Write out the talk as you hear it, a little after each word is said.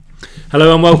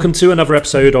Hello and welcome to another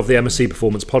episode of the MSC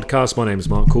Performance Podcast. My name is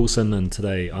Mark Coulson and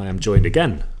today I am joined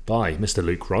again by Mr.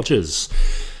 Luke Rogers.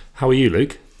 How are you,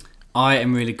 Luke? I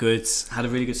am really good. Had a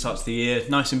really good start to the year.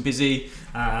 Nice and busy.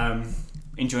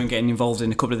 Enjoying getting involved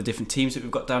in a couple of the different teams that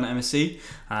we've got down at MSC.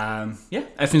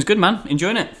 Everything's good, man.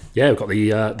 Enjoying it. Yeah, we've got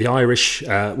the Irish,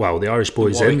 the Irish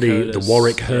boys the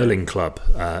Warwick Hurling Club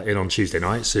in on Tuesday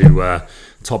nights. Who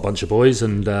top bunch of boys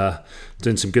and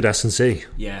doing some good S&C.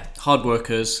 Yeah, hard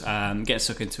workers. Getting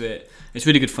stuck into it. It's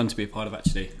really good fun to be a part of.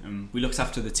 Actually, we looked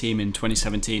after the team in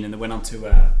 2017, and they went on to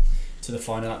the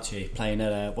final. Actually, playing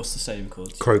at what's the stadium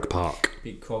called? Croke Park.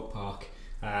 Big Croke Park.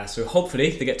 So hopefully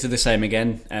they get to the same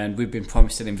again, and we've been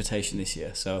promised an invitation this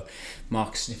year. So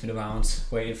Mark's sniffing around,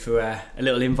 waiting for a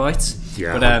little invite.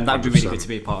 Yeah, but that'd be really good to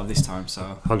be a part of this time.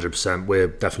 So 100%, we're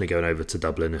definitely going over to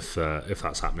Dublin if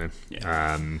that's happening.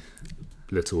 Yeah.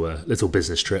 Little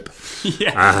business trip.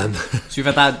 Yeah. So you've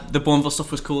had the Bourneville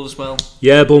stuff was cool as well.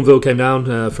 Yeah, Bourneville came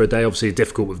down for a day. Obviously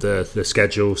difficult with the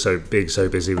schedule, so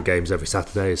busy with games every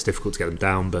Saturday. It's difficult to get them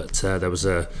down, but there was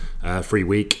a free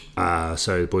week,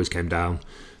 so the boys came down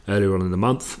earlier on in the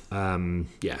month.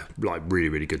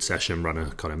 Really good session. Run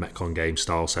a kind of Metcon game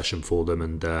style session for them,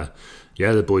 and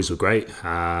the boys were great.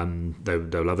 They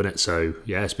were loving it. So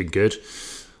yeah, it's been good.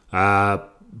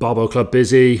 Barbell Club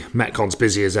busy, Metcon's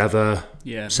busy as ever.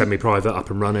 Yeah, semi-private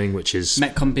up and running, which is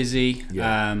Metcon busy.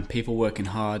 Yeah. People working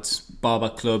hard.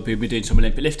 Barbell Club, we've been doing some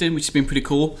Olympic lifting, which has been pretty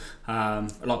cool. A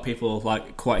lot of people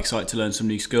quite excited to learn some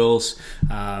new skills.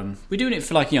 We're doing it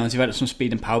for to develop some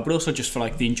speed and power, but also just for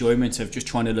the enjoyment of just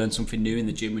trying to learn something new in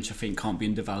the gym, which I think can't be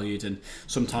undervalued. And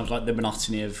sometimes the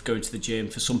monotony of going to the gym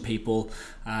for some people.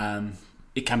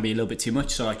 It can be a little bit too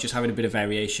much, so just having a bit of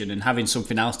variation and having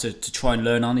something else to try and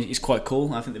learn on is quite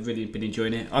cool. I think they've really been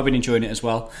enjoying it. I've been enjoying it as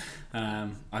well.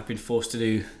 I've been forced to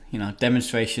do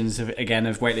demonstrations of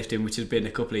weightlifting, which has been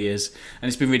a couple of years, and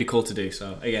it's been really cool to do.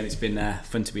 So again, it's been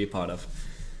fun to be a part of.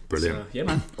 Brilliant. So, yeah,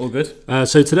 man, all good.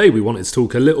 So today we wanted to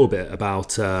talk a little bit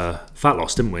about fat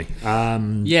loss, didn't we?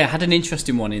 Had an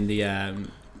interesting one in the.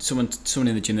 Someone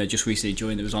in the gym that just recently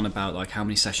joined that was on about how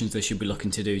many sessions they should be looking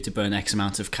to do to burn X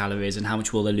amount of calories, and how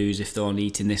much will they lose if they're only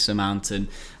eating this amount, and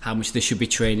how much they should be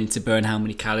training to burn how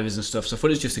many calories and stuff. So I thought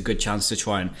it was just a good chance to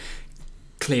try and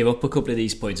clear up a couple of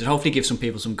these points and hopefully give some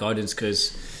people some guidance,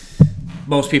 because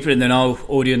most people in the know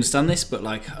already understand this, but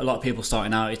a lot of people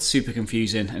starting out, it's super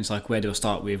confusing, and it's where do I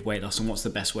start with weight loss and what's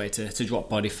the best way to drop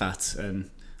body fat,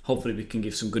 and hopefully we can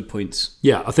give some good points.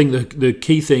 Yeah, I think the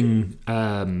key thing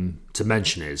to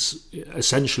mention is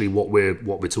essentially what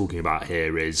we're talking about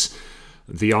here is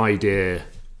the idea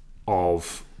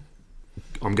of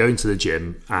I'm going to the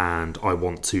gym and I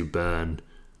want to burn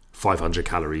 500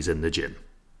 calories in the gym,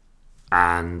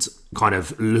 and kind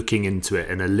of looking into it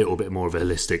in a little bit more of a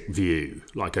holistic view,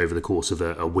 over the course of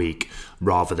a week,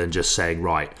 rather than just saying,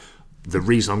 right, the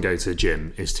reason I'm going to the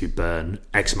gym is to burn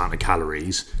X amount of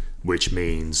calories, which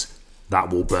means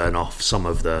that will burn off some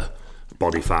of the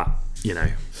body fat,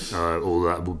 or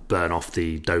that will burn off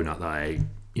the donut that I ate,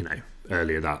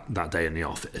 earlier that day in the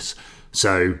office.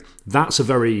 So that's a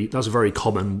very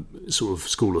common sort of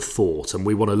school of thought, and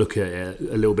we want to look at it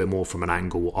a little bit more from an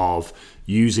angle of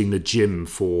using the gym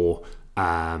for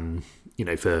we'll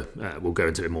go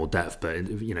into it in more depth, but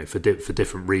for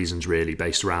different reasons, really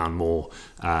based around more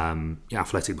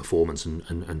athletic performance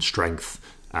and strength.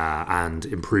 And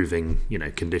improving,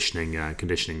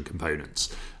 conditioning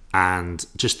components, and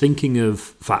just thinking of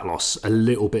fat loss a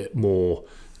little bit more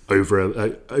over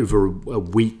a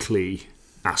weekly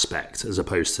aspect, as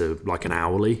opposed to an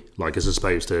hourly, as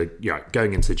opposed to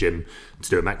going into the gym to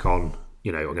do a Metcon.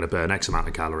 I'm going to burn X amount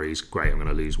of calories. Great, I'm going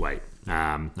to lose weight.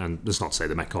 And that's not to say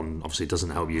the Metcon obviously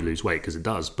doesn't help you lose weight, because it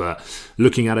does, but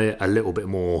looking at it a little bit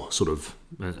more sort of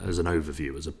as an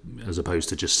overview, as opposed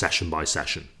to just session by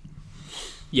session.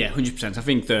 Yeah, 100%. I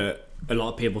think that a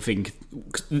lot of people think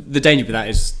the danger with that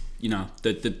is,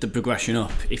 the progression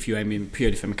up, if you're aiming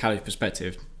purely from a calorie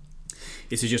perspective,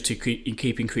 is to just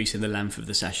keep increasing the length of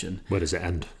the session. Where does it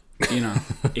end?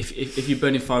 If you're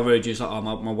burning 500, you're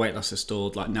my weight loss has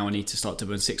stalled. Now I need to start to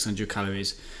burn 600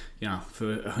 calories.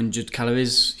 For 100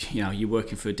 calories, you're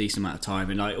working for a decent amount of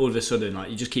time, and all of a sudden,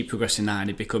 you just keep progressing that, and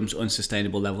it becomes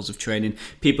unsustainable levels of training.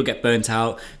 People get burnt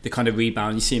out, they kind of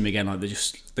rebound. You see them again,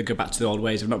 they go back to the old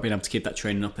ways of not being able to keep that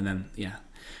training up, and then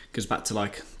goes back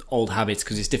to old habits,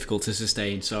 because it's difficult to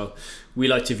sustain. So we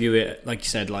like to view it, like you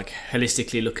said,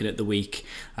 holistically looking at the week,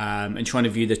 and trying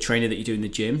to view the training that you do in the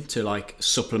gym to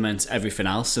supplement everything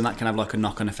else, and that can have a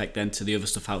knock-on effect then to the other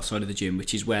stuff outside of the gym,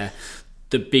 which is where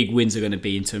the big wins are going to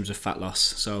be in terms of fat loss.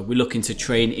 So we're looking to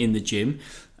train in the gym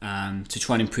to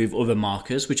try and improve other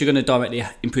markers, which are going to directly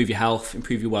improve your health,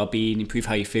 improve your well-being, improve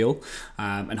how you feel,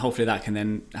 and hopefully that can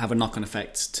then have a knock-on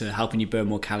effect to helping you burn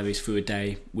more calories through a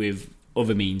day with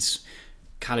other means.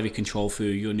 Calorie control through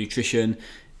your nutrition,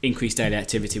 increased daily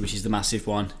activity, which is the massive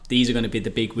one. These are going to be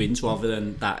the big wins, rather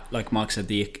than that, like Mark said,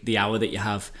 the hour that you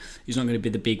have is not going to be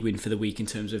the big win for the week in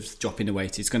terms of dropping the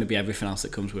weight. It's going to be everything else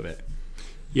that comes with it.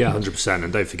 Yeah, 100%.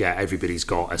 And don't forget, everybody's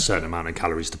got a certain amount of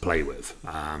calories to play with.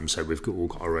 So we've all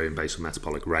got our own basal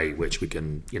metabolic rate, which we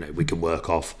can work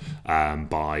off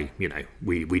by,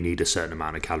 we need a certain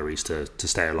amount of calories to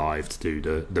stay alive, to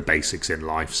do the basics in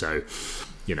life. So,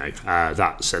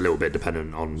 that's a little bit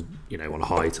dependent on, on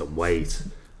height, on weight.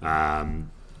 Everyone's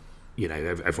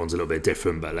a little bit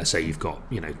different, but let's say you've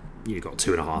got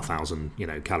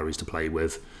 2,500, calories to play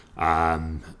with.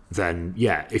 Then,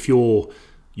 if you're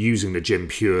using the gym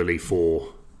purely for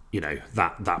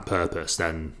that purpose,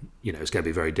 then it's going to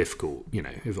be very difficult.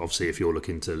 If you're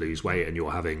looking to lose weight and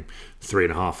you're having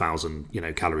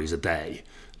 3,500 calories a day,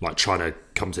 like trying to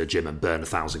come to a gym and burn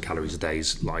 1,000 calories a day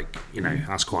is like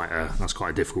that's quite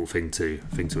a difficult thing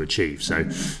to achieve. So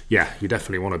you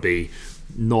definitely want to be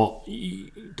don't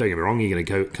get me wrong, you're going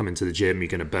to come into the gym, you're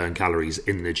going to burn calories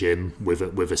in the gym with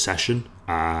a session.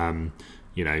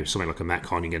 Something like a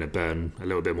Metcon, you're going to burn a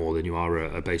little bit more than you are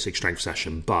a basic strength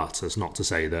session. But that's not to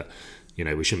say that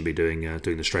we shouldn't be doing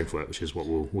the strength work, which is what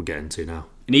we'll get into now.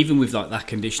 And even with like that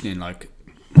conditioning, like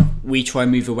we try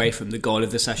and move away from the goal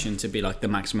of the session to be like the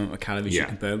maximum of calories you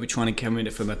can burn. We're trying to come at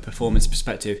it from a performance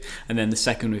perspective, and then the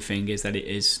secondary thing is that it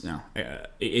is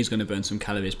going to burn some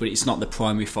calories, but it's not the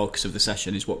primary focus of the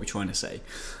session, is what we're trying to say.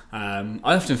 I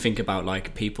often think about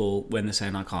like people when they're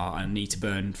saying like, I need to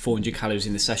burn 400 calories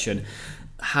in the session,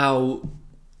 how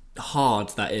hard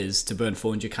that is to burn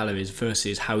 400 calories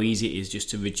versus how easy it is just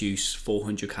to reduce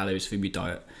 400 calories from your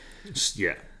diet.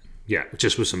 Yeah,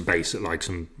 just with some basic, like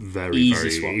some very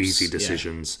easy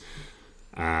decisions.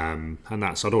 And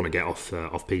that's, I don't want to get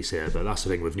off piece here, but that's the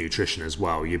thing with nutrition as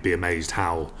well. You'd be amazed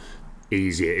how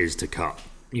easy it is to cut,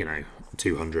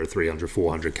 200, 300,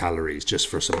 400 calories just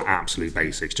for some absolute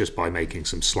basics, just by making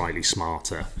some slightly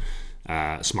smarter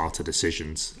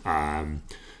decisions.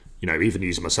 Even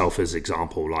using myself as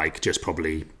example, like just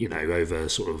probably, over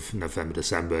sort of November,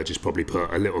 December, just probably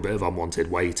put a little bit of unwanted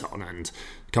weight on and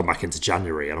come back into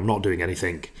January. And I'm not doing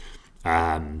anything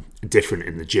different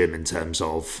in the gym in terms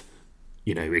of,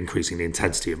 increasing the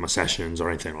intensity of my sessions or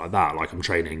anything like that. Like I'm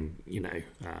training,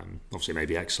 obviously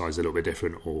maybe exercise a little bit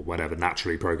different or whatever,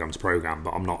 naturally program to program,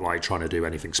 but I'm not like trying to do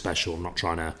anything special. I'm not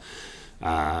trying to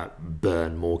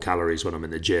burn more calories when I'm in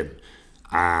the gym.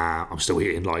 I'm still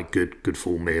eating like good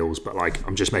full meals, but like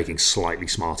I'm just making slightly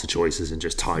smarter choices and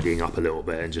just tidying up a little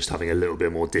bit and just having a little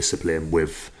bit more discipline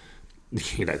with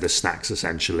the snacks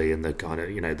essentially, and the kind of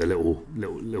the little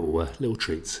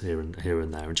treats here and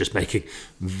there, and just making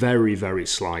very, very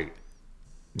slight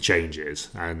changes,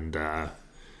 and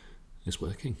it's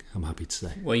working, I'm happy to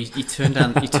say. Well, you turned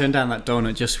down that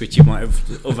donut just which you might have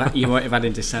had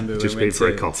in December. Just been for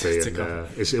a coffee,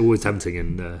 it's always tempting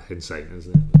in Satan,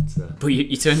 isn't it? But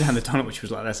you turned down the donut, which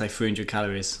was like, let's say 300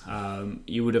 calories.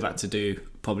 You would have had to do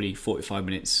probably 45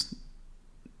 minutes.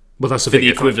 Well, that's the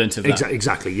equivalent of that.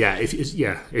 Exactly. Yeah.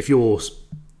 If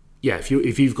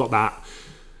you've got that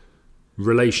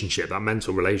relationship, that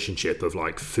mental relationship of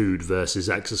like food versus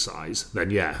exercise, then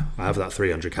I have that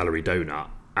 300 calorie donut.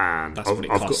 And that's what it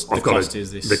costs.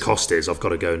 The cost is I've got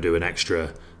to go and do an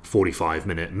extra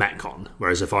 45-minute Metcon.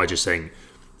 Whereas if I just think,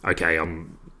 okay,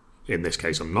 in this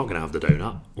case I'm not going to have the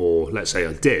donut, or let's say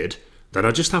I did, then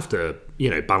I just have to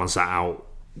balance that out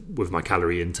with my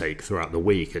calorie intake throughout the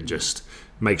week and just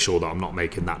make sure that I'm not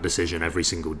making that decision every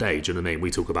single day. Do you know what I mean? We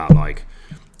talk about like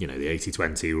the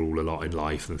 80-20 rule a lot in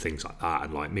life and things like that,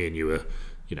 and like me and you are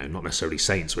not necessarily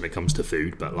saints when it comes to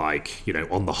food, but like,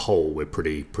 on the whole, we're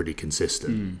pretty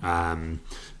consistent.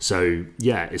 So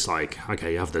it's like,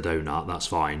 okay, you have the donut, that's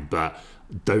fine, but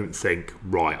don't think,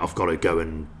 right, I've got to go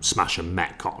and smash a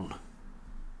Metcon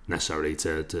necessarily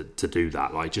to do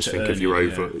that. Like, just think if you're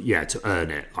to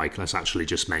earn it, like, let's actually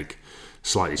just make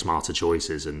slightly smarter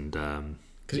choices. And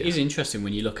because it is interesting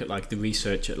when you look at like the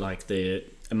research at like the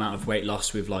amount of weight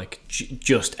loss with like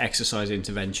just exercise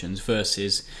interventions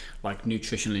versus like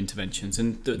nutritional interventions,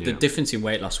 and the difference in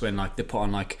weight loss when like they put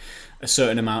on like a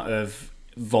certain amount of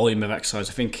volume of exercise.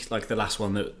 I think like the last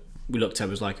one that we looked at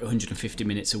was like 150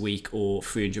 minutes a week or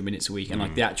 300 minutes a week, and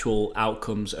like the actual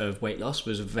outcomes of weight loss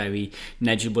was a very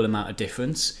negligible amount of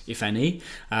difference, if any,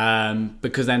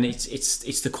 because then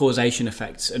it's the causation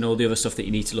effects and all the other stuff that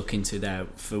you need to look into there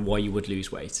for why you would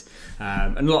lose weight.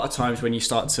 And a lot of times when you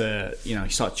start to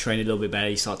train a little bit better,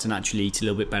 you start to naturally eat a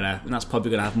little bit better, and that's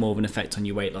probably going to have more of an effect on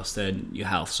your weight loss than your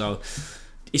health. So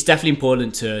it's definitely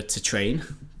important to train.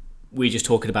 We're just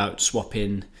talking about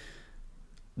swapping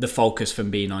the focus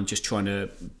from being on just trying to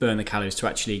burn the calories to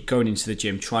actually going into the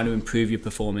gym, trying to improve your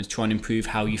performance, trying to improve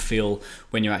how you feel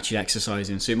when you're actually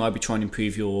exercising. So it might be trying to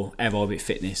improve your aerobic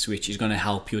fitness, which is going to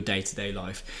help your day-to-day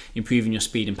life, improving your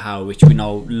speed and power, which we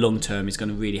know long-term is going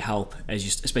to really help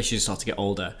especially as you start to get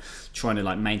older. Trying to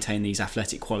like maintain these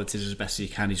athletic qualities as best as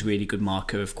you can is a really good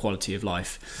marker of quality of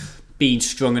life. Being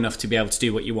strong enough to be able to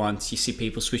do what you want. You see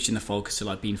people switching the focus to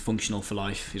like being functional for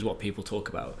life is what people talk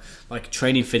about. Like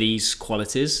training for these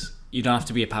qualities, you don't have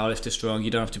to be a powerlifter strong, you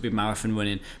don't have to be marathon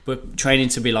running, but training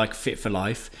to be like fit for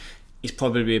life is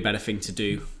probably a better thing to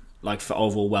do, like for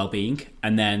overall well-being.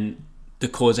 And then the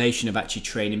causation of actually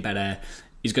training better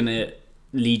is going to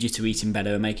lead you to eating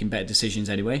better and making better decisions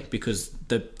anyway, because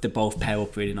they both pair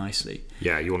up really nicely.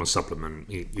 Yeah, you want to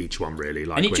supplement each one really.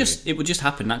 Like, and it would just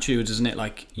happen naturally, doesn't it?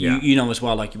 Like you know as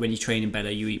well, like when you're training better,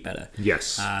 you eat better.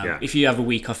 Yes. If you have a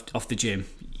week off the gym,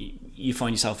 you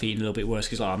find yourself eating a little bit worse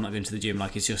because I'm not going to the gym.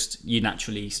 Like it's just you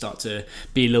naturally start to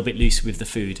be a little bit loose with the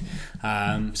food.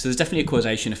 So there's definitely a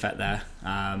causation effect there,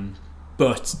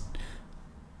 but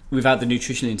without the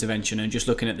nutritional intervention and just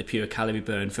looking at the pure calorie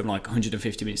burn from like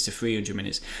 150 minutes to 300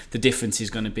 minutes, the difference is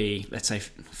going to be, let's say,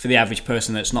 for the average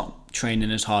person that's not training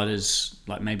as hard as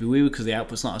like maybe we would because the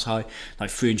output's not as high, like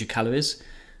 300 calories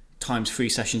times 3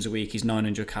 sessions a week is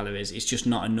 900 calories. It's just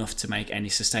not enough to make any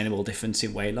sustainable difference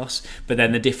in weight loss. But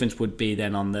then the difference would be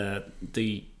then on the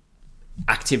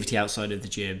activity outside of the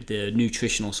gym, the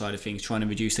nutritional side of things, trying to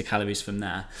reduce the calories from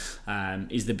there,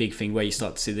 is the big thing where you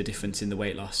start to see the difference in the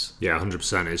weight loss. Yeah,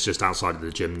 100%. It's just outside of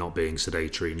the gym, not being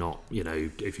sedentary, not,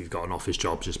 if you've got an office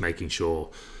job, just making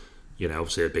sure,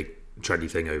 obviously a big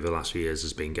trendy thing over the last few years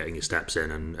has been getting your steps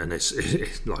in, and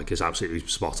it's absolutely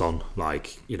spot on.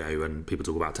 Like, when people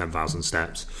talk about 10,000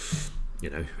 steps,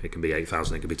 it can be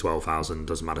 8,000, it can be 12,000,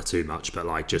 doesn't matter too much, but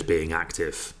like just being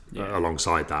active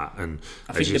alongside that. And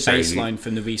I think the baseline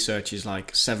from the research is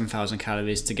like 7,000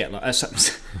 calories to get like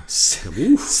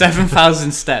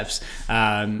 7,000 steps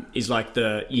is like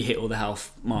you hit all the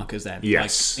health markers there.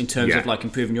 Yes. Like in terms of like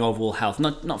improving your overall health,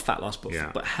 not fat loss,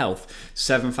 but health.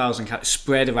 7,000 calories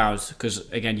spread around,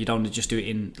 because again, you don't want to just do it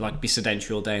in like be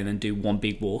sedentary all day and then do one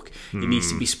big walk. It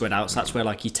needs to be spread out. So that's where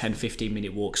like your 10-15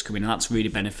 minute walks come in, and that's really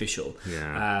beneficial.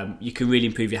 You can really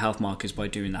improve your health markers by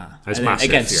doing that. It's and massive,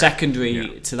 again,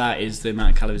 secondary to that is the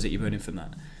amount of calories that you're burning from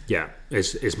that. Yeah,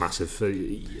 it's massive.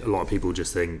 A lot of people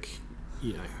just think,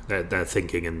 they're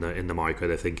thinking in the micro.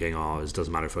 They're thinking, it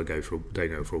doesn't matter if I don't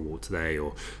go for a walk today,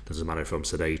 or doesn't matter if I'm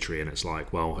sedentary. And it's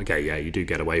like, well, okay, yeah, you do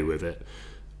get away with it,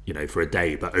 for a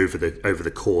day, but over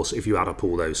the course, if you add up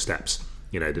all those steps,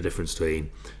 the difference between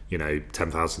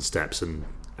 10,000 steps and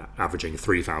averaging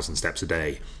 3,000 steps a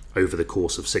day over the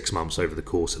course of 6 months, over the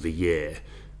course of a year,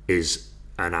 is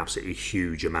an absolutely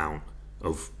huge amount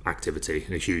of activity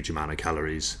and a huge amount of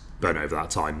calories burn over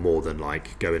that time, more than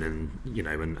like going in,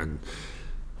 and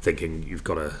thinking you've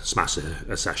got to smash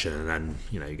a session and then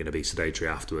you're going to be sedentary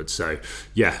afterwards. So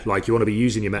yeah, like you want to be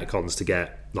using your metcons to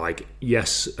get like,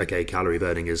 yes, okay, calorie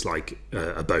burning is like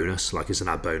a bonus, like it's an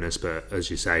add bonus, but as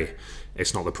you say,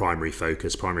 it's not the primary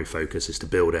focus. Primary focus is to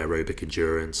build aerobic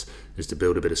endurance, is to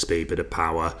build a bit of speed, bit of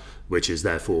power, which is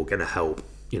therefore going to help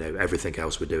everything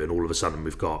else we're doing. All of a sudden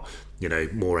we've got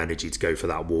more energy to go for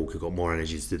that walk, we've got more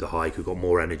energy to do the hike, we've got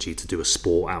more energy to do a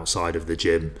sport outside of the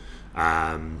gym,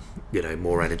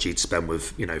 more energy to spend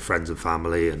with friends and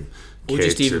family, and or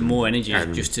just even more energy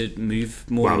just to move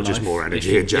more. Well, just more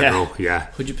energy in general.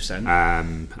 100%.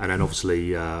 And then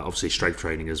obviously strength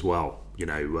training as well,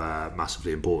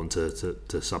 massively important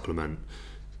to supplement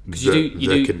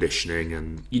the conditioning.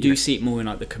 And you do see it more in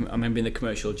like I remember in the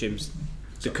commercial gyms,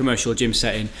 the commercial gym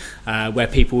setting, where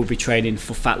people would be training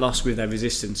for fat loss with their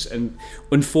resistance. And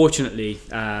unfortunately,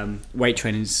 weight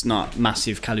training is not a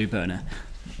massive calorie burner,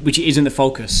 which isn't the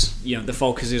focus. The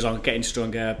focus is on getting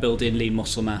stronger, building lean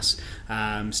muscle mass,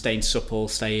 staying supple,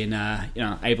 staying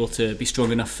able to be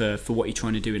strong enough for what you're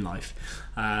trying to do in life.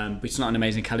 But it's not an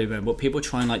amazing calorie burn. But people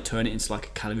try and like turn it into like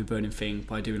a calorie burning thing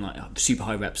by doing like super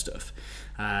high rep stuff.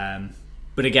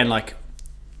 But again, like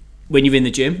when you're in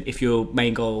the gym, if your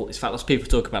main goal is fat loss, people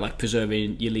talk about like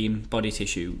preserving your lean body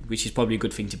tissue, which is probably a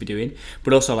good thing to be doing.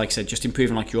 But also, like I said, just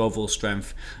improving like your overall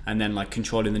strength, and then like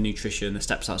controlling the nutrition, the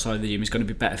steps outside of the gym is going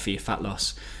to be better for your fat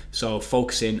loss. So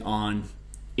focusing on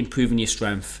improving your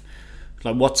strength,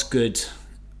 like what's good,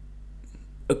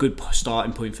 a good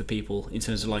starting point for people in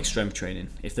terms of like strength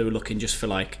training, if they were looking just for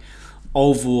like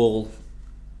overall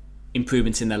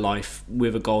improvements in their life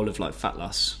with a goal of like fat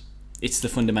loss. It's the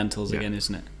fundamentals again,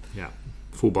 isn't it? Yeah,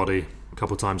 full body, a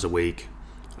couple of times a week,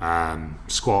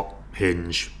 squat,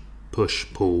 hinge, push,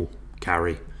 pull,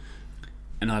 carry.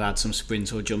 And I'd add some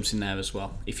sprints or jumps in there as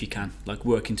well, if you can, like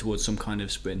working towards some kind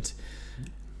of sprint.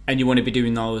 And you want to be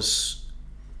doing those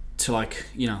to like,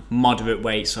 you know, moderate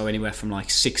weight, so anywhere from like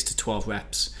 6 to 12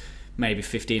 reps, maybe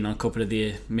 15 on a couple of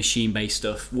the machine-based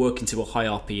stuff, working to a high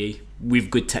RPE with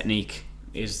good technique.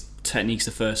 Technique's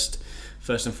the first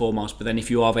and foremost, but then if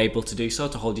you are able to do so,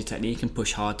 to hold your technique and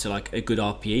push hard to like a good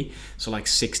RPE, so like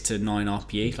 6 to 9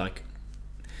 RPE, like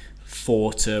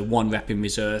 4 to 1 rep in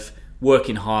reserve,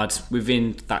 working hard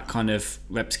within that kind of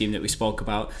rep scheme that we spoke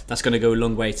about, that's going to go a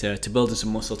long way to building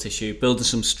some muscle tissue, building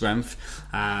some strength,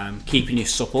 keeping you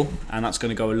supple, and that's going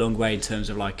to go a long way in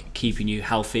terms of like keeping you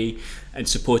healthy and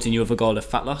supporting your other goal of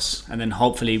fat loss. And then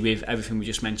hopefully with everything we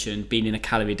just mentioned, being in a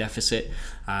calorie deficit,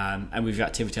 and with your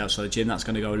activity outside the gym, that's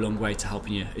going to go a long way to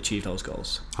helping you achieve those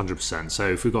goals. 100%. So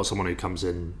if we've got someone who comes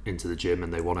into the gym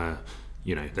and they want to,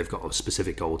 you know, they've got a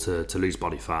specific goal to lose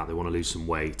body fat, they want to lose some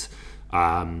weight,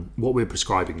 what we're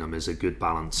prescribing them is a good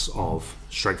balance of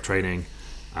strength training,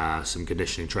 some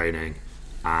conditioning training,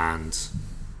 and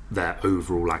their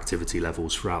overall activity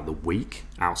levels throughout the week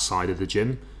outside of the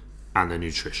gym, and the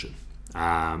nutrition.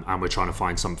 And we're trying to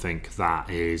find something that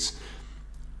is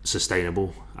sustainable,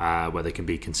 where they can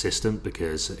be consistent,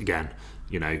 because again,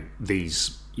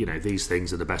 these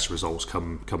things are the best results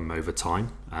come over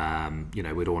time. We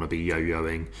don't want to be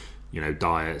yo-yoing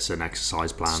diets and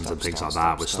exercise plans and things like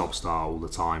that. We're stop-start all the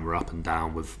time. We're up and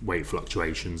down with weight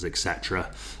fluctuations,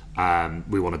 etc.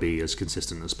 We want to be as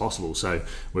consistent as possible. So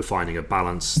we're finding a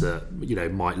balance that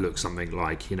might look something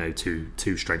like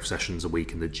two strength sessions a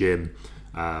week in the gym,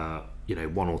 1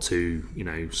 or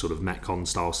 2 sort of Metcon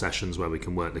style sessions where we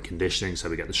can work the conditioning, so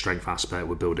we get the strength aspect.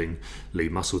 We're building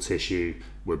lean muscle tissue,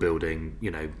 we're building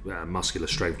muscular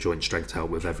strength, joint strength to help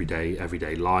with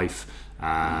everyday life.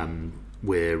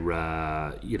 We're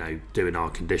doing our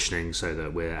conditioning so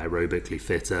that we're aerobically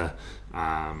fitter.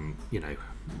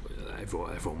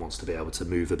 Everyone wants to be able to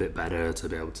move a bit better, to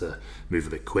be able to move a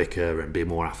bit quicker and be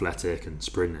more athletic and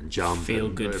sprint and jump, feel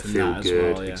and good from feel that good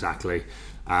as well, yeah. Exactly.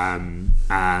 And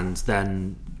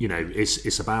then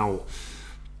it's about,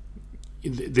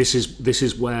 this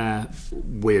is where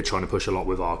we're trying to push a lot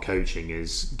with our coaching,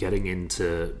 is getting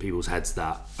into people's heads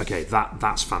that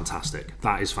that's fantastic,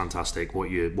 that is fantastic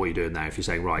what you're doing there. If you're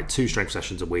saying, right, 2 strength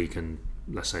sessions a week and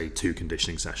let's say 2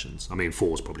 conditioning sessions, I mean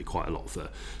 4 is probably quite a lot for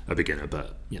a beginner,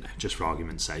 but just for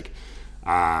argument's sake,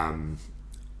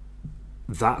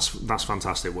 that's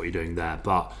fantastic what you're doing there.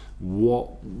 But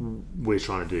what we're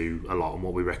trying to do a lot, and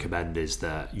what we recommend, is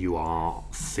that you are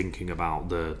thinking about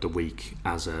the week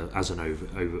as an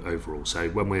overall. So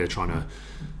when we're trying to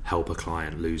help a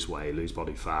client lose weight, lose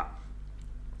body fat,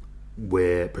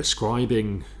 we're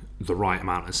prescribing the right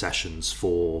amount of sessions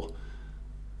for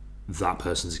that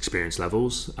person's experience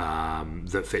levels,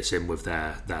 that fits in with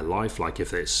their life. Like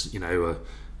if it's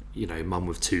mum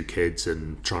with 2 kids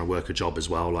and trying to work a job as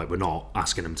well, like we're not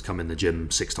asking them to come in the gym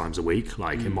 6 times a week.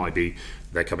 Like it might be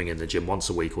they're coming in the gym once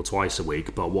a week or twice a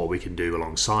week, but what we can do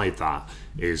alongside that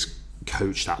is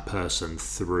coach that person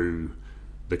through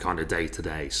the kind of day to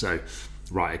day. So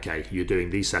right, okay, you're doing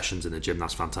these sessions in the gym,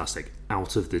 that's fantastic.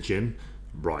 Out of the gym,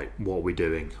 right, what are we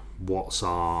doing? What's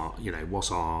our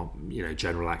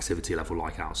general activity level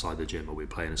like outside the gym? Are we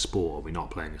playing a sport? Are we not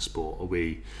playing a sport? Are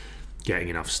we getting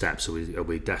enough steps? Are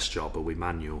we desk job? Are we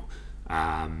manual?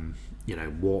 How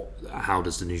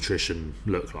does the nutrition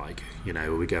look like?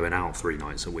 Are we going out 3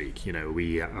 nights a week? Are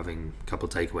we having a couple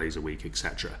of takeaways a week,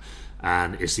 etc.?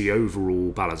 And it's the overall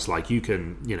balance. Like you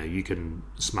can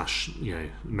smash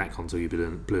Metcon till you're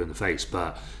blue in the face,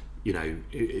 but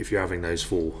if you're having those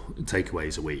 4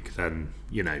 takeaways a week, then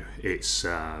it's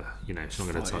not going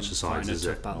to touch the sides, is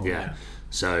it? Battle, yeah.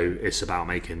 So it's about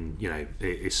making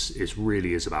it's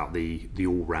really is about the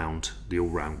all round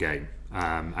game.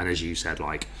 And as you said,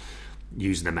 like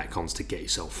using the Metcons to get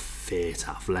yourself fit,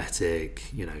 athletic,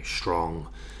 strong.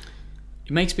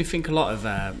 It makes me think a lot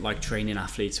of like training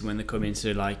athletes when they come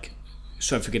into like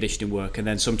strength and conditioning work, and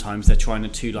then sometimes they're trying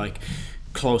to like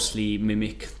closely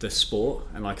mimic the sport,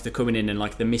 and like they're coming in and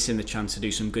like they're missing the chance to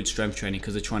do some good strength training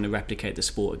because they're trying to replicate the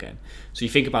sport again. So you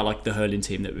think about like the hurling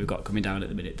team that we've got coming down at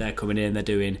the minute, they're coming in, they're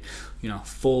doing, you know,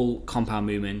 full compound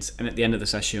movements, and at the end of the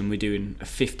session we're doing a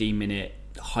 15-minute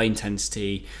high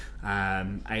intensity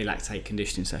alactate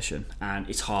conditioning session, and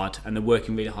it's hard, and they're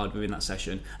working really hard within that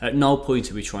session. At no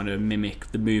point are we trying to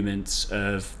mimic the movements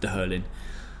of the hurling.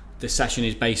 The session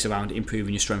is based around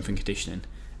improving your strength and conditioning.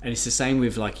 And it's the same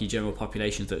with like your general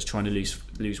population that's trying to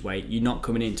lose weight. You're not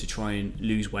coming in to try and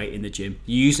lose weight in the gym.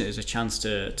 You're using it as a chance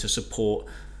to support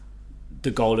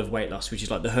the goal of weight loss, which is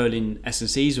like the hurling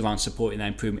S&Cs around supporting that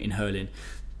improvement in hurling.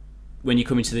 When you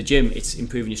come into the gym, it's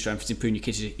improving your strength, it's improving your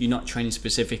conditioning. You're not training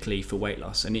specifically for weight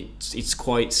loss, and it's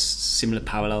quite similar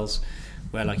parallels.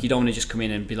 Where like you don't want to just come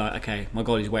in and be like, okay, my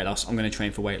goal is weight loss, I'm going to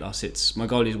train for weight loss. It's my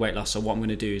goal is weight loss, so what I'm going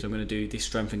to do is I'm going to do this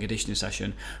strength and conditioning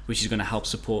session, which is going to help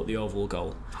support the overall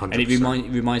goal. 100%. And it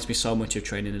reminds me so much of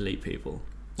training elite people,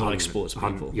 like sports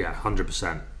people. Yeah,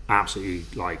 100%.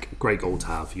 Absolutely, like great goal to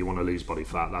have. You want to lose body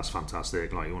fat, that's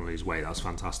fantastic. Like you want to lose weight, that's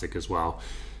fantastic as well.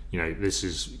 You know, this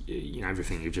is, you know,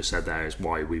 everything you've just said there is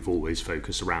why we've always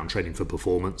focused around training for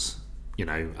performance. You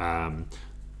know,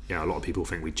 a lot of people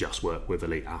think we just work with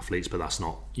elite athletes, but that's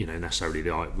not, you know, necessarily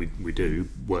we do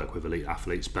work with elite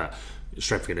athletes, but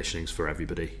strength conditioning is for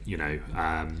everybody, you know.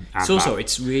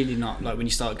 It's really not like when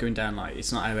you start going down, like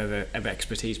it's not our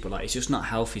expertise, but like it's just not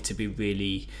healthy to be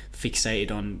really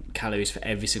fixated on calories for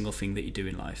every single thing that you do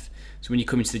in life. So when you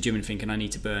come into the gym and thinking I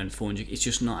need to burn 400, it's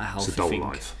just not a healthy thing. It's a dull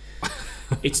life.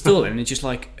 It's dull, and it's just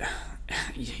like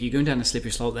you're going down a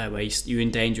slippery slope there where you're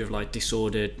in danger of like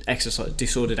disordered exercise,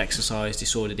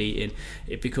 disordered eating.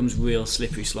 It becomes real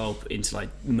slippery slope into like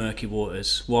murky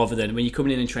waters, rather than when you're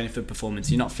coming in and training for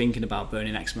performance, you're not thinking about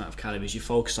burning X amount of calories. You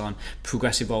focus on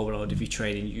progressive overload of your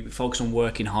training, you focus on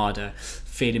working harder,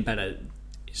 feeling better.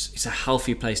 It's a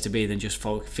healthier place to be than just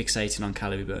fixating on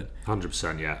calorie burn.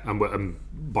 100%, yeah. And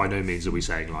by no means are we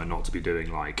saying like not to be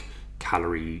doing like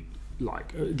calorie,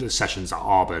 like the sessions that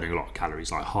are burning a lot of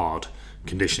calories, like hard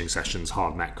conditioning sessions,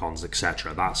 hard metcons,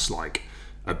 etc. That's like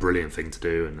a brilliant thing to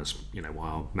do, and that's, you know,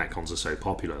 while metcons are so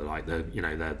popular, like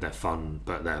they're fun,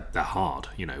 but they're hard.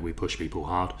 You know, we push people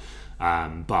hard,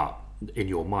 but in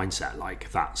your mindset,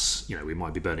 like that's, you know, we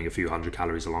might be burning a few hundred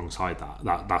calories alongside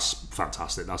that's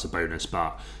fantastic, that's a bonus.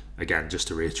 But again, just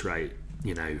to reiterate,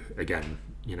 you know,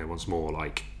 once more,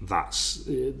 like that's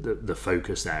the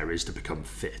focus there is to become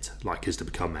fit, like is to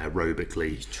become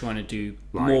aerobically. You're trying to do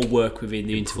like, more work within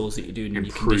the intervals that you're doing in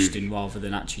your conditioning, rather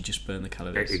than actually just burn the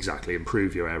calories. Exactly,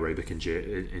 improve your aerobic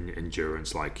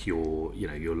endurance. Like you're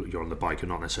on the bike, you're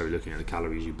not necessarily looking at the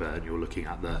calories you burn, you're looking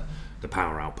at the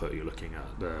power output, you're looking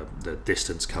at the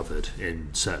distance covered in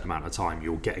a certain amount of time.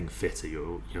 You're getting fitter,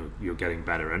 you're getting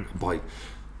better, and by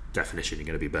definition you're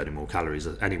going to be burning more calories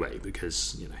anyway,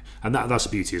 because, you know, and that's the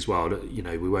beauty as well. You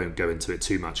know, we won't go into it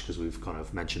too much because we've kind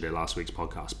of mentioned it last week's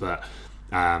podcast, but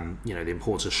you know, the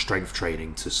importance of strength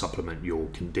training to supplement your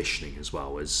conditioning as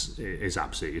well is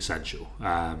absolutely essential.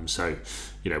 So,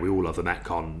 you know, we all love a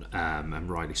metcon, and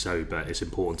rightly so, but it's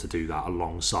important to do that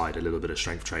alongside a little bit of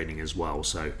strength training as well,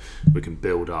 so we can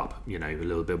build up, you know, a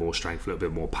little bit more strength, a little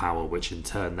bit more power, which in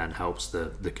turn then helps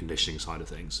the conditioning side of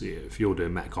things. If you're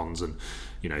doing metcons and,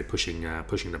 you know, pushing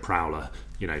the prowler,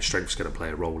 you know, strength's going to play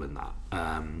a role in that.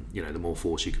 You know, the more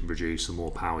force you can produce, the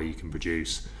more power you can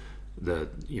produce,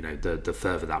 the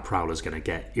further that prowler is going to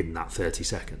get in that 30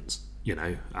 seconds, you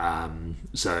know.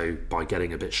 So by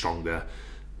getting a bit stronger,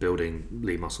 building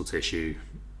lean muscle tissue,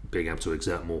 being able to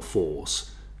exert more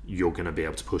force, you're going to be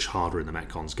able to push harder in the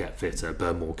metcons, get fitter,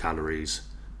 burn more calories,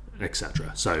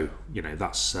 etc. So, you know,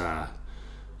 that's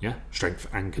strength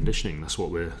and conditioning. That's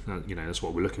what we're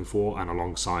looking for, and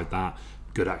alongside that,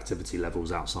 good activity levels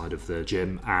outside of the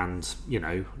gym. And, you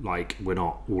know, like we're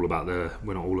not all about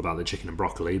the chicken and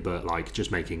broccoli, but like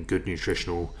just making good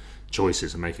nutritional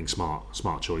choices and making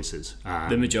smart choices.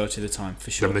 The majority of the time,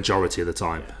 for sure. The majority of the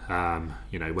time. Yeah.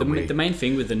 You know, the main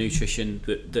thing with the nutrition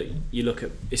that you look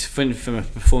at is from a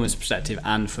performance perspective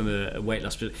and from a weight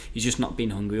loss perspective, is just not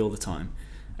being hungry all the time.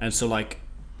 And so, like,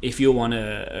 if you're on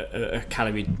a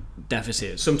calorie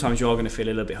deficit, sometimes you are going to feel a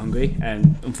little bit hungry,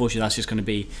 and unfortunately that's just going to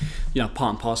be, you know,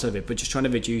 part and parcel of it. But just trying to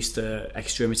reduce the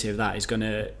extremity of that is going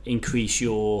to increase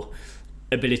your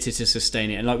ability to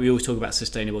sustain it. And like we always talk about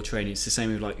sustainable training, it's the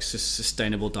same with like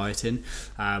sustainable dieting.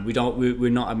 We're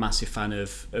not a massive fan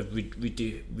of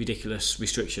ridiculous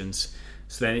restrictions.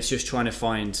 So then it's just trying to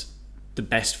find the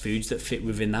best foods that fit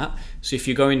within that. So if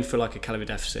you're going for like a calorie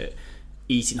deficit,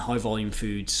 eating high volume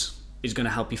foods is going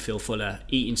to help you feel fuller.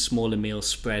 Eating smaller meals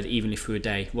spread evenly through a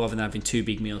day, rather than having two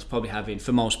big meals, probably having,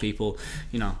 for most people,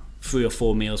 you know, 3 or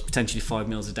 4 meals, potentially 5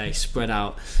 meals a day, spread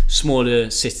out, smaller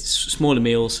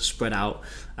meals spread out,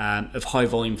 of high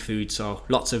volume food, so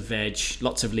lots of veg,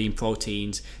 lots of lean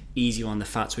proteins, easier on the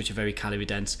fats, which are very calorie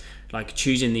dense. Like,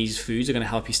 choosing these foods are going to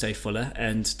help you stay fuller,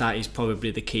 and that is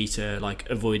probably the key to like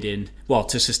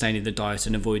to sustaining the diet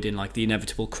and avoiding like the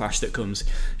inevitable crash that comes.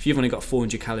 If you've only got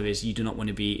 400 calories, you do not want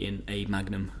to be eating a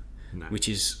Magnum, which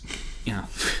is,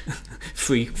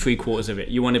 three quarters of it.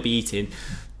 You want to be eating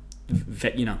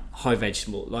high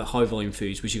vegetable, like high volume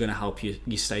foods, which are going to help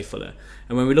you stay fuller.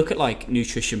 And when we look at like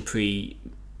nutrition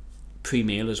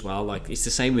pre-meal as well, like it's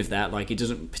the same with that. Like, it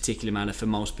doesn't particularly matter for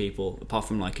most people, apart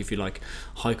from like if you like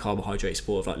high carbohydrate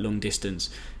sport of like long distance,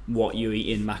 what you eat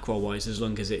in macro wise, as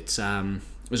long as it's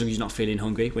as long as you're not feeling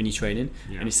hungry when you're training.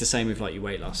 And it's the same with like your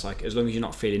weight loss. Like, as long as you're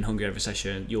not feeling hungry every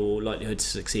session, your likelihood to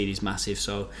succeed is massive.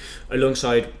 So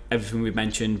alongside everything we've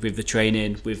mentioned with the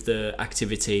training, with the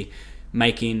activity,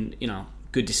 making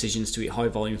good decisions to eat high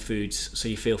volume foods so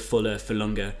you feel fuller for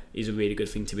longer is a really good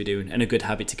thing to be doing, and a good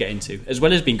habit to get into, as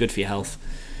well as being good for your health.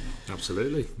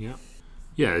 Absolutely.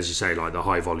 As you say, like the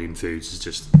high volume foods is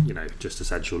just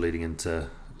essential leading into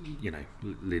your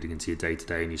day to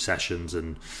day and your sessions,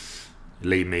 and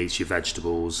lean meats, your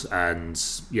vegetables, and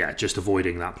just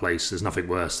avoiding that place. There's nothing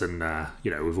worse than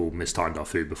we've all mistimed our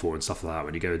food before and stuff like that.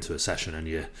 When you go into a session and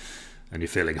you're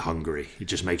feeling hungry, it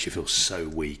just makes you feel so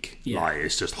weak. Like,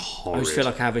 it's just horrid. I just feel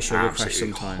like I have a sugar crash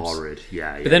sometimes. Horrid.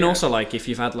 But then also, like, if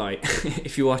you've had like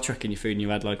if you are tracking your food and you've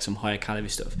had like some higher calorie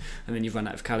stuff, and then you've run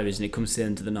out of calories and it comes to the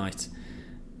end of the night,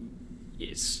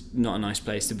 it's not a nice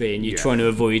place to be. And you're trying to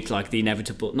avoid like the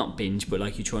inevitable, not binge, but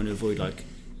like you're trying to avoid like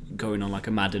going on like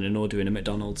a Madden and ordering a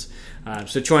McDonald's.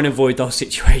 So trying to avoid those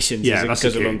situations. That's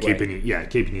a long way.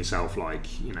 Keeping yourself like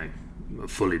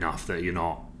full enough that you're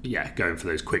not going for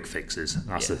those quick fixes.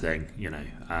 That's the thing.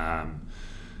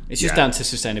 It's just down to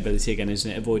sustainability again, isn't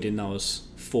it? Avoiding those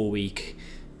 4-week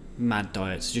mad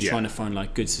diets, just trying to find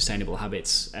like good sustainable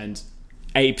habits. And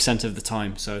 80% of the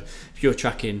time, so if you're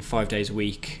tracking 5 days a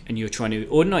week and you're trying to,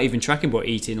 or not even tracking but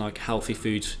eating like healthy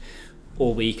foods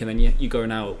all week, and then you're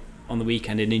going out on the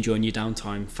weekend and enjoying your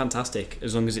downtime, fantastic.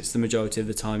 As long as it's the majority of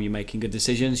the time you're making good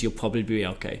decisions, you'll probably be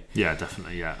okay.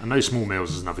 Definitely. And those small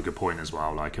meals is another good point as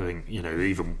well. Like, I think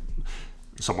even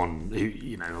someone who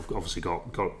obviously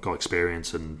got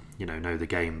experience and know the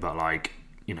game, but like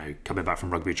coming back from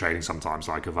rugby training, sometimes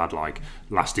like I've had like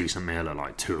last decent meal at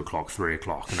like 2 o'clock, 3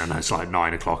 o'clock, and then it's like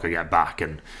 9 o'clock I get back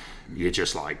and you're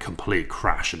just like complete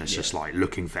crash, and it's just like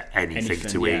looking for anything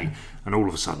to eat, and all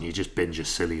of a sudden you just binge a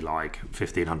silly like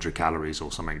 1,500 calories or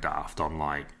something daft on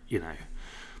like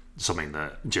something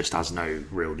that just has no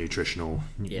real nutritional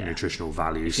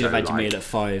value. If you'd have had your meal at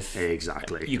 5,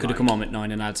 exactly, you could have come home at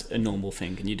 9 and had a normal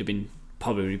thing, and you'd have been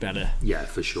probably better.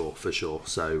 For sure.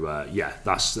 So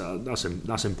that's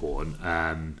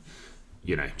important.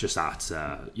 Just that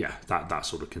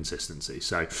sort of consistency.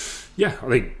 So I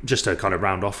think just to kind of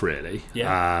round off really,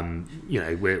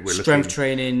 we're strength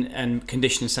training and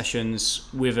conditioning sessions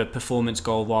with a performance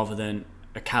goal rather than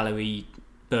a calorie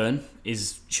burn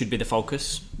should be the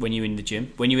focus when you're in the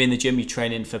gym. When you're in the gym, you're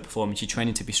training for performance, you're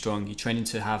training to be strong, you're training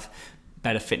to have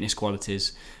better fitness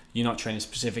qualities. You're not training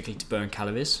specifically to burn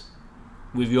calories.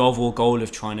 With your overall goal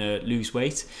of trying to lose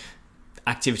weight,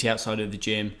 activity outside of the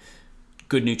gym,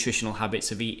 good nutritional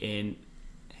habits of eating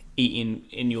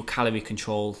in your calorie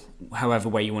control, however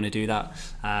way you want to do that,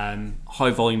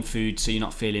 high volume food so you're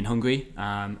not feeling hungry,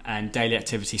 and daily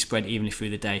activity spread evenly through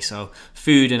the day. So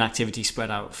food and activity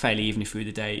spread out fairly evenly through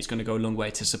the day is going to go a long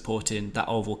way to supporting that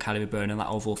overall calorie burn and that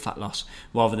overall fat loss,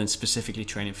 rather than specifically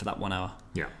training for that 1 hour.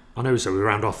 I know, so we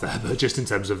round off there, but just in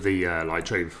terms of the like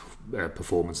training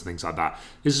performance and things like that,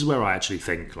 this is where I actually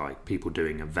think like people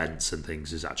doing events and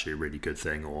things is actually a really good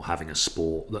thing, or having a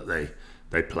sport that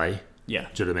they play. Do you know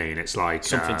what I mean? It's like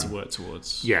something to work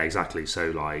towards. Exactly.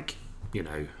 So like with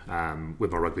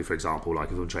my rugby, for example,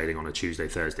 like if I'm training on a Tuesday,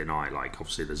 Thursday night, like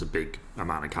obviously there's a big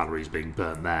amount of calories being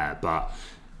burnt there, but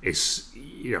it's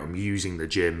I'm using the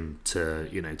gym to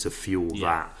to fuel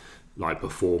that like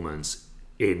performance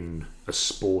in a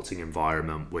sporting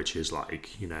environment, which is like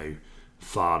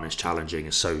fun, it's challenging,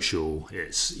 it's social,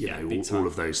 it's all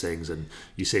of those things, and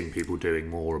you're seeing people doing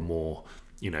more and more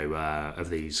of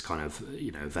these kind of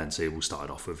events. It all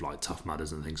started off with like Tough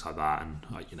Mudders and things like that, and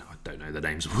I don't know the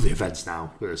names of all the events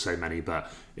now, but there's so many,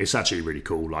 but it's actually really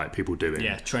cool, like people doing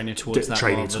training towards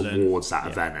that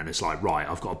event, and it's like, right,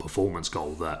 I've got a performance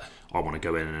goal that I want to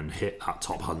go in and hit that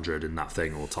top 100 in that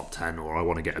thing, or top 10, or I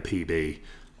want to get a PB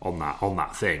on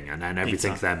that thing, and then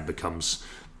everything then becomes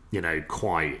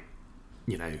quite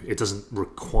it doesn't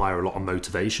require a lot of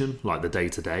motivation, like the day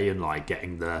to day, and like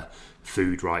getting the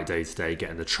food right day to day,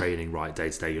 getting the training right day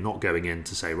to day. You're not going in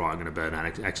to say, right, I'm going to burn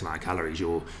X amount of calories.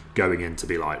 You're going in to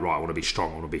be like, right, I want to be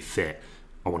strong, I want to be fit,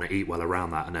 I want to eat well around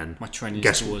that, and then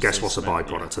guess what's a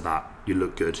byproduct of that? You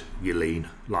look good, you're lean.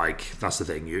 Like, that's the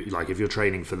thing. You like, if you're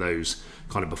training for those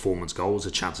kind of performance goals,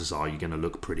 the chances are you're going to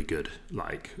look pretty good,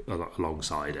 like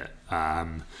alongside it.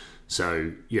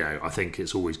 So, I think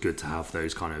it's always good to have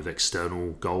those kind of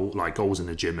external goals in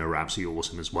the gym are absolutely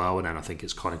awesome as well. And then I think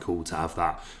it's kind of cool to have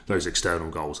those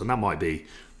external goals, and that might be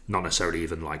not necessarily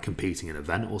even like competing in an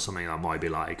event or something. That might be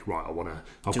like, right,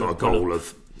 I've got a goal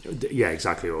of,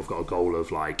 exactly. Or I've got a goal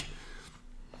of like,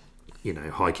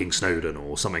 hiking Snowdon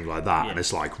or something like that. And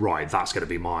it's like, right, that's going to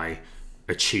be my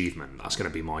achievement. That's going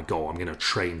to be my goal. I'm going to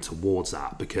train towards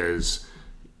that because,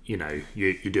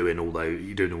 you're doing all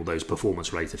those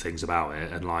performance related things about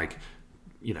it. And like,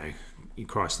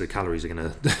 Christ, the calories are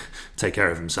going to take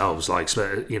care of themselves, like,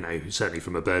 certainly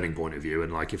from a burning point of view.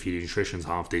 And like, if your nutrition's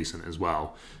half decent as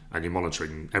well, and you're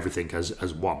monitoring everything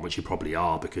as one, which you probably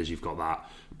are, because you've got that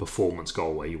performance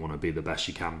goal where you want to be the best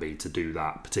you can be to do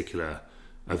that particular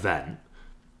event,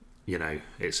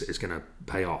 it's going to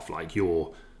pay off. Like, we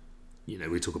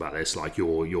talk about this, like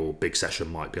your big session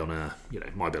might be on a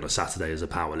Saturday as a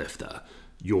power lifter.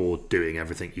 You're doing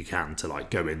everything you can to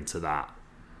like go into that,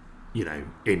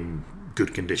 in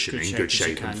good conditioning, good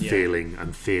shape, and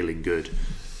feeling good.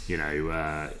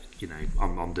 I'm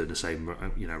doing the same,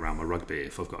 around my rugby.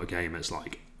 If I've got a game, it's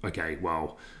like, okay,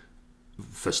 well,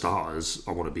 for starters,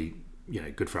 I want to be,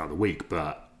 good throughout the week.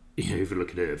 But if you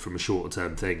look at it from a shorter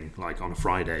term thing, like on a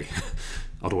Friday,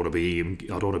 I don't want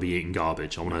to be eating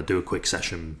garbage. I want to do a quick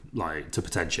session, like to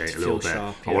potentiate a little bit.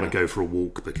 Sharp, I want to go for a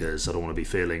walk because I don't want to be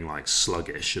feeling like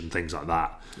sluggish and things like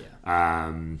that.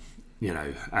 And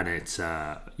it's,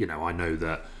 I know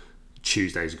that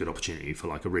Tuesday is a good opportunity for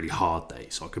like a really hard day,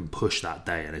 so I can push that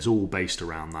day, and it's all based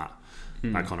around that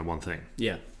kind of one thing.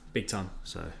 Yeah, big time.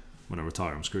 So when I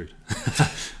retire, I'm screwed.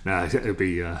 No, it'll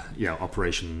be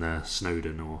Operation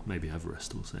Snowdon or maybe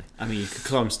Everest. We'll see. I mean, you could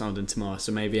climb Snowdon tomorrow,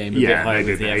 so maybe aim a bit higher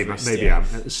with the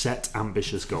Everest. Set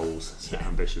ambitious goals. Set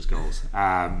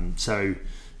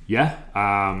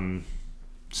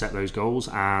those goals,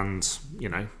 and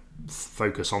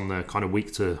focus on the kind of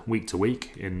week to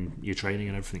week in your training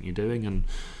and everything you're doing, and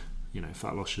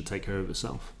fat loss should take care of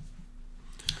itself.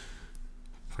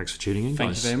 Thanks for tuning in, guys.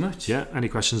 Thank you very much. Yeah, any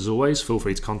questions as always, feel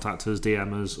free to contact us,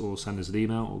 DM us, or send us an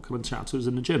email, or come and chat to us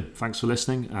in the gym. Thanks for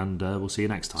listening, and we'll see you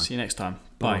next time.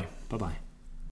 Bye. Bye-bye.